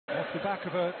The back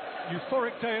of a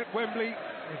euphoric day at Wembley.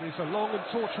 It is a long and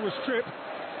tortuous trip.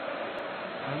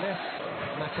 Unless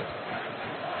Matip.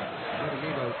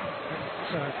 Firmino.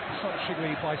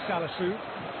 Touchingly by Salisu.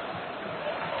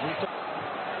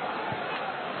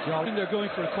 They're going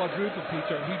for a quadruple,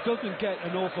 Peter. He doesn't get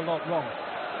an awful lot wrong.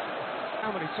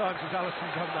 How many times has Alisson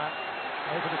done that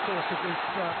over the course of this?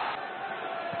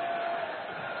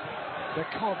 There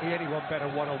can't be anyone better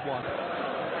one-on-one.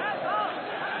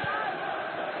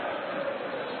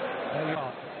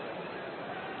 Elliot.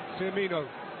 Firmino.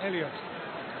 Elliot.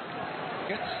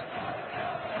 Gets.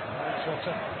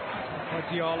 Trotter. By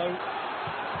Diallo.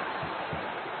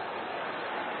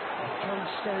 Jones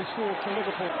scurries forward for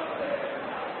Liverpool.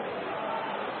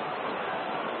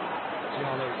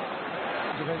 Diallo.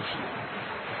 Intervention.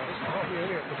 It's probably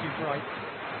Elliot looking bright.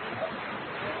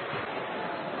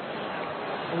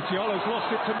 Well, Diallo's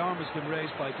lost it to... The arm has been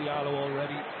raised by Diallo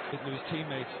already with his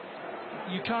teammates.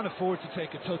 You can't afford to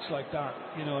take a touch like that,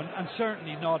 you know, and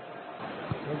certainly not.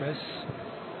 Gomez.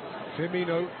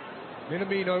 Firmino.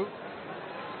 Minamino.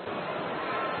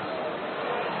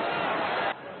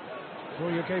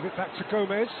 Broya gave it back to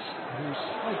Gomez, who's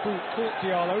caught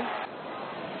Diallo.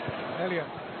 Elliot.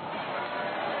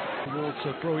 Towards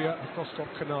Broya, across got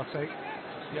Kanate.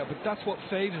 Yeah, but that's what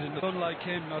faded him. Unlike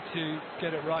him not to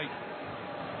get it right.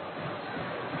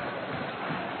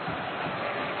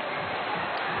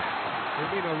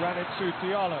 Firmino ran into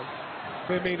Diallo.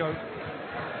 Firmino.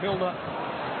 Milner.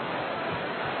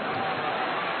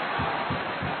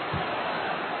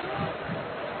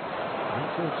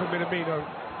 Forward to Minamino.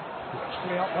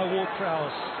 Actually out by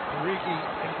Ward-Prowse. Origi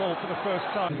involved for the first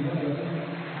time.